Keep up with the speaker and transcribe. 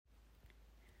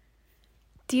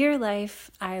Dear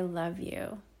life, I love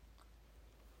you.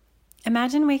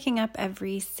 Imagine waking up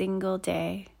every single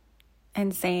day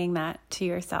and saying that to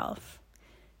yourself.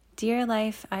 Dear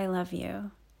life, I love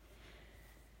you.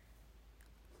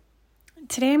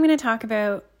 Today I'm going to talk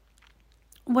about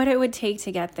what it would take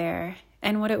to get there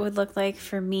and what it would look like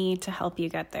for me to help you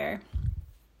get there.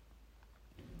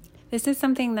 This is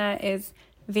something that is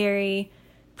very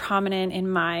prominent in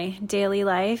my daily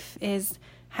life, is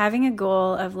having a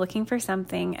goal of looking for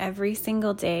something every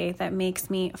single day that makes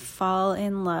me fall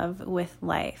in love with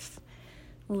life.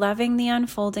 Loving the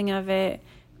unfolding of it,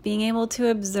 being able to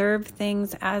observe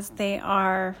things as they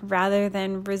are rather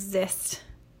than resist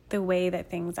the way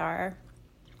that things are.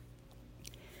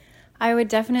 I would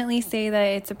definitely say that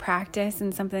it's a practice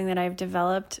and something that I've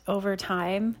developed over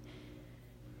time.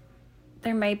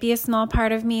 There might be a small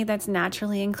part of me that's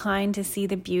naturally inclined to see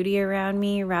the beauty around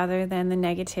me rather than the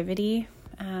negativity.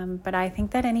 But I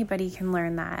think that anybody can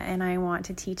learn that, and I want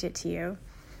to teach it to you.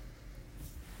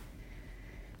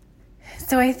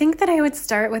 So I think that I would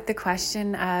start with the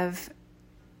question of,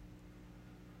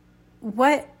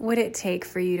 what would it take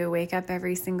for you to wake up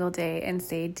every single day and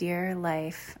say, "Dear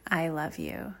life, I love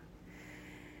you"?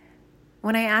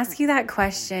 When I ask you that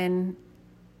question,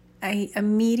 I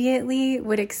immediately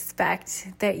would expect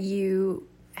that you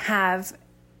have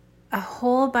a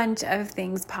whole bunch of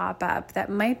things pop up that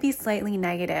might be slightly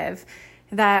negative,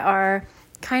 that are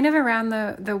kind of around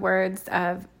the words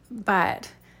of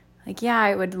but. Like, yeah,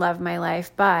 I would love my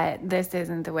life, but this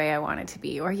isn't the way I want it to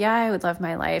be. Or, yeah, I would love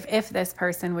my life if this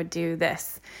person would do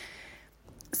this.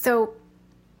 So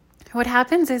what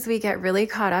happens is we get really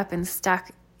caught up and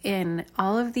stuck in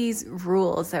all of these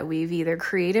rules that we've either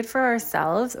created for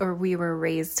ourselves or we were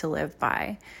raised to live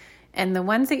by. And the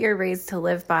ones that you're raised to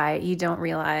live by, you don't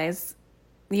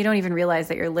even realize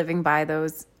that you're living by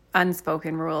those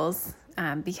unspoken rules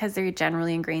because they're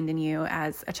generally ingrained in you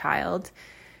as a child.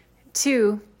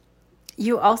 2,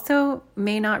 you also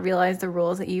may not realize the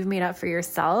rules that you've made up for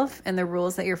yourself and the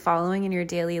rules that you're following in your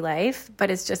daily life,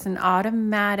 but it's just an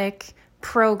automatic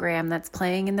program that's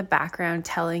playing in the background,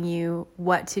 telling you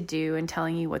what to do and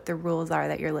telling you what the rules are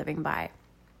that you're living by.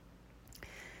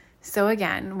 So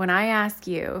again, when I ask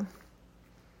you,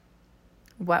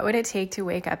 what would it take to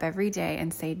wake up every day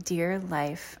and say, "Dear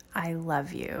life, I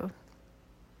love you"?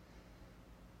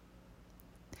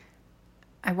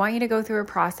 I want you to go through a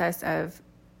process of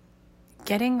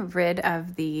getting rid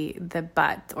of the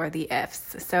but or the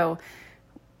ifs. So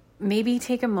maybe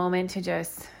take a moment to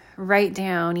just write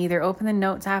down, either open the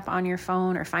notes app on your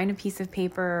phone or find a piece of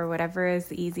paper or whatever is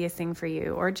the easiest thing for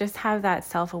you, or just have that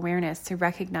self-awareness to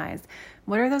recognize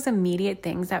what are those immediate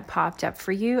things that popped up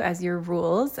for you as your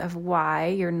rules of why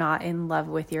you're not in love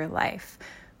with your life.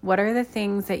 What are the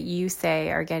things that you say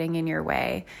are getting in your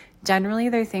way? Generally,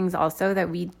 they're things also that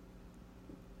we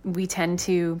tend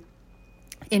to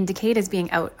indicate as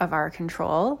being out of our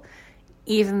control,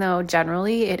 even though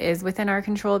generally it is within our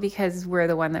control because we're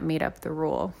the one that made up the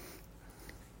rule.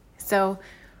 So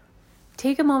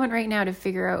take a moment right now to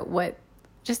figure out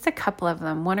just a couple of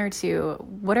them, 1 or 2,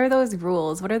 what are those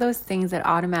rules? What are those things that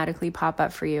automatically pop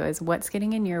up for you as what's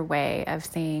getting in your way of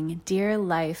saying, "Dear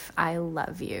life, I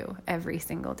love you" every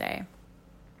single day?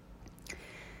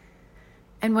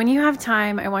 And when you have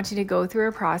time, I want you to go through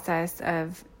a process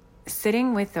of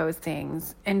sitting with those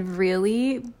things and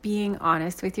really being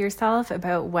honest with yourself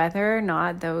about whether or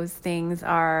not those things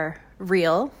are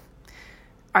real.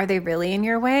 Are they really in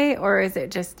your way? Or is it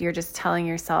just you're just telling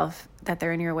yourself that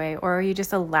they're in your way? Or are you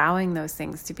just allowing those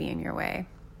things to be in your way?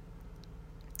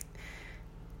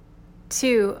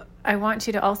 2, I want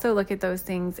you to also look at those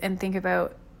things and think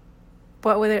about,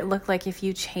 what would it look like if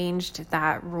you changed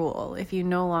that rule, if you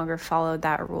no longer followed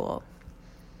that rule?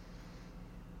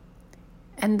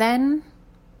 And then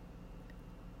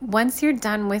once you're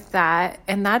done with that,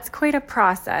 and that's quite a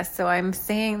process, so I'm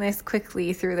saying this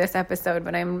quickly through this episode,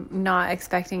 but I'm not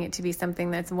expecting it to be something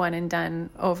that's one and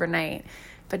done overnight,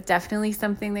 but definitely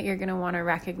something that you're going to want to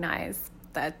recognize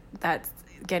that's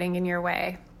getting in your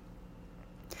way.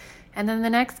 And then the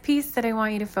next piece that I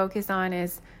want you to focus on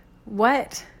is,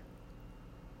 what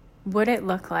would it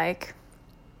look like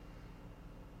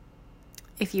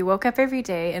if you woke up every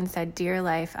day and said, "Dear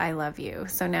life, I love you"?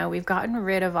 So now we've gotten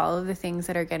rid of all of the things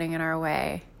that are getting in our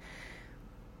way.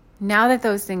 Now that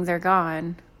those things are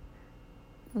gone,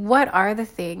 what are the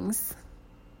things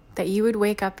that you would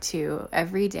wake up to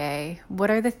every day? What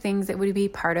are the things that would be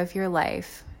part of your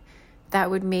life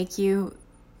that would make you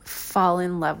fall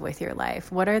in love with your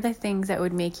life? What are the things that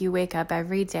would make you wake up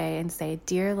every day and say,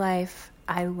 "Dear life,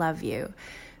 I love you"?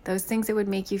 Those things that would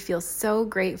make you feel so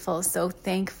grateful, so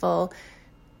thankful,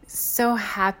 so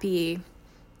happy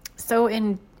so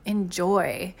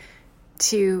enjoy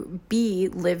to be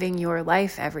living your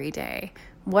life every day?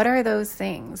 What are those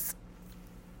things?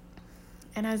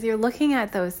 And as you're looking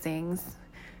at those things,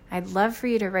 I'd love for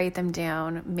you to write them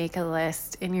down, make a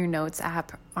list in your notes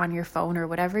app on your phone or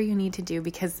whatever you need to do,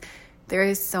 because there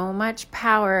is so much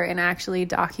power in actually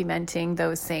documenting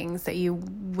those things that you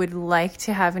would like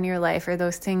to have in your life, or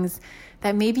those things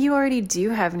that maybe you already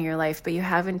do have in your life, but you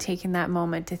haven't taken that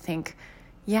moment to think,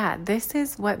 yeah, this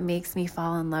is what makes me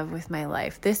fall in love with my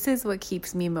life. This is what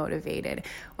keeps me motivated.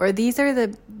 Or these are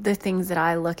the things that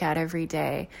I look at every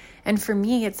day. And for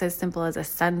me, it's as simple as a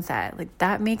sunset. Like,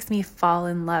 that makes me fall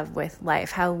in love with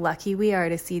life. How lucky we are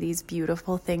to see these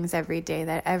beautiful things every day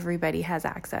that everybody has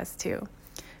access to.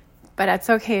 But that's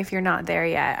okay if you're not there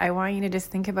yet. I want you to just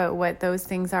think about what those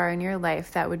things are in your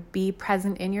life that would be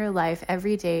present in your life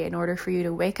every day in order for you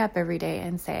to wake up every day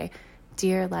and say,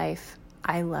 "Dear life,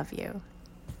 I love you."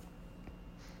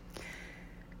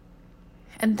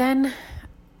 And then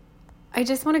I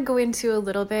just want to go into a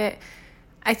little bit,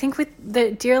 I think with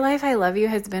the Dear Life, I Love You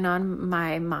has been on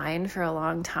my mind for a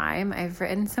long time. I've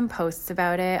written some posts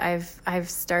about it. I've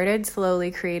started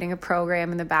slowly creating a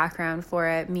program in the background for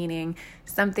it, meaning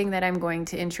something that I'm going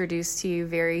to introduce to you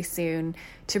very soon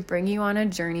to bring you on a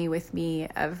journey with me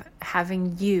of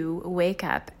having you wake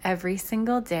up every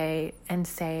single day and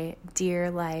say, "Dear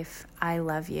Life, I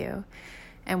love you."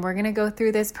 And we're going to go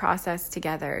through this process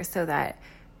together so that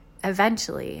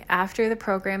eventually, after the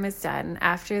program is done,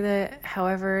 after the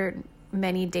however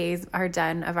many days are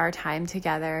done of our time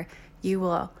together, you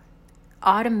will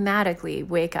automatically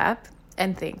wake up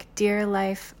and think, "Dear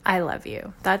life, I love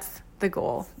you." That's the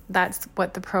goal. That's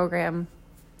what the program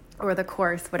or the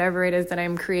course, whatever it is that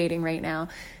I'm creating right now,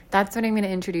 that's what I'm going to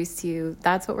introduce to you.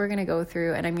 That's what we're going to go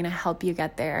through, and I'm going to help you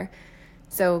get there.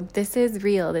 So this is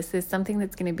real. This is something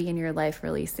that's going to be in your life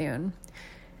really soon.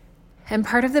 And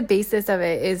part of the basis of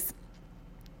it is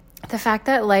the fact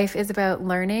that life is about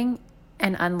learning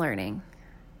and unlearning.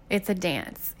 It's a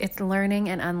dance. It's learning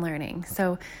and unlearning.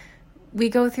 So we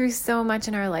go through so much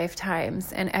in our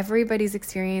lifetimes, and everybody's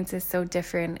experience is so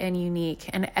different and unique.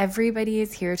 And everybody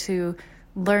is here to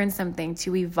learn something,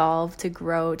 to evolve, to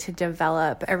grow, to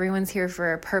develop. Everyone's here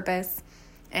for a purpose.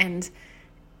 And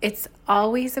it's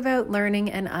always about learning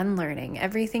and unlearning.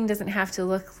 Everything doesn't have to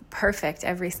look perfect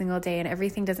every single day, and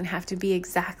everything doesn't have to be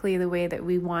exactly the way that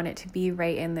we want it to be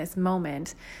right in this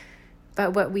moment.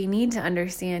 But what we need to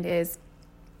understand is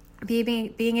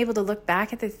being able to look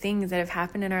back at the things that have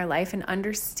happened in our life and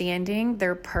understanding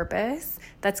their purpose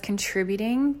that's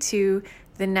contributing to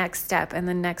the next step and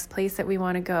the next place that we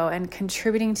want to go, and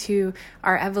contributing to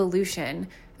our evolution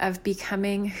of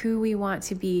becoming who we want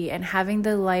to be and having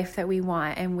the life that we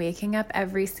want, and waking up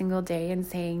every single day and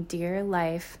saying, "Dear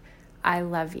life, I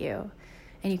love you."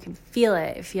 And you can feel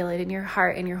it in your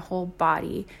heart and your whole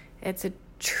body. It's a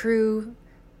true,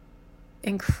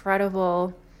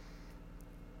 incredible,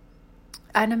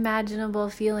 unimaginable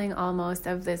feeling almost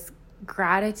of this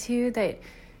gratitude that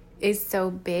is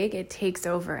so big, it takes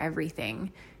over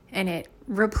everything. And it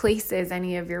replaces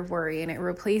any of your worry, and it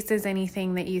replaces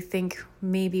anything that you think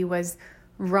maybe was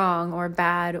wrong or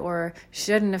bad or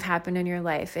shouldn't have happened in your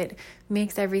life. It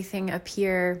makes everything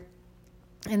appear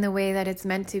in the way that it's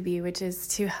meant to be, which is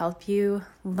to help you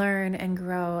learn and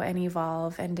grow and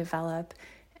evolve and develop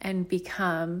and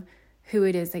become who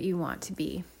it is that you want to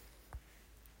be.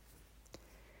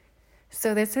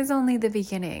 So this is only the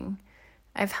beginning.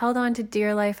 I've held on to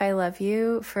Dear Life, I Love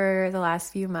You for the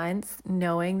last few months,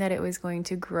 knowing that it was going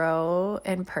to grow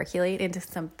and percolate into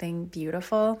something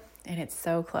beautiful, and it's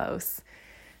so close.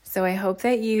 So I hope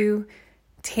that you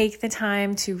take the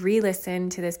time to re-listen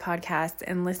to this podcast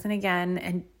and listen again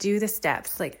and do the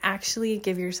steps. Like, actually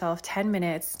give yourself 10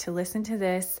 minutes to listen to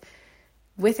this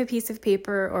with a piece of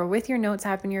paper or with your notes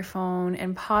app in your phone,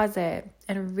 and pause it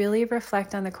and really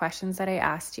reflect on the questions that I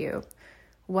asked you.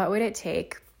 What would it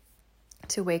take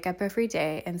to wake up every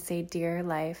day and say, "Dear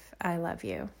life, I love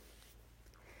you"?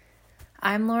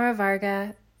 I'm Laura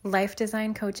Varga,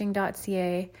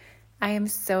 lifedesigncoaching.ca. I am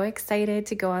so excited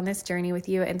to go on this journey with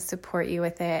you and support you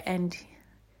with it. And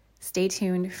stay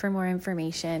tuned for more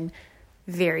information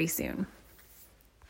very soon.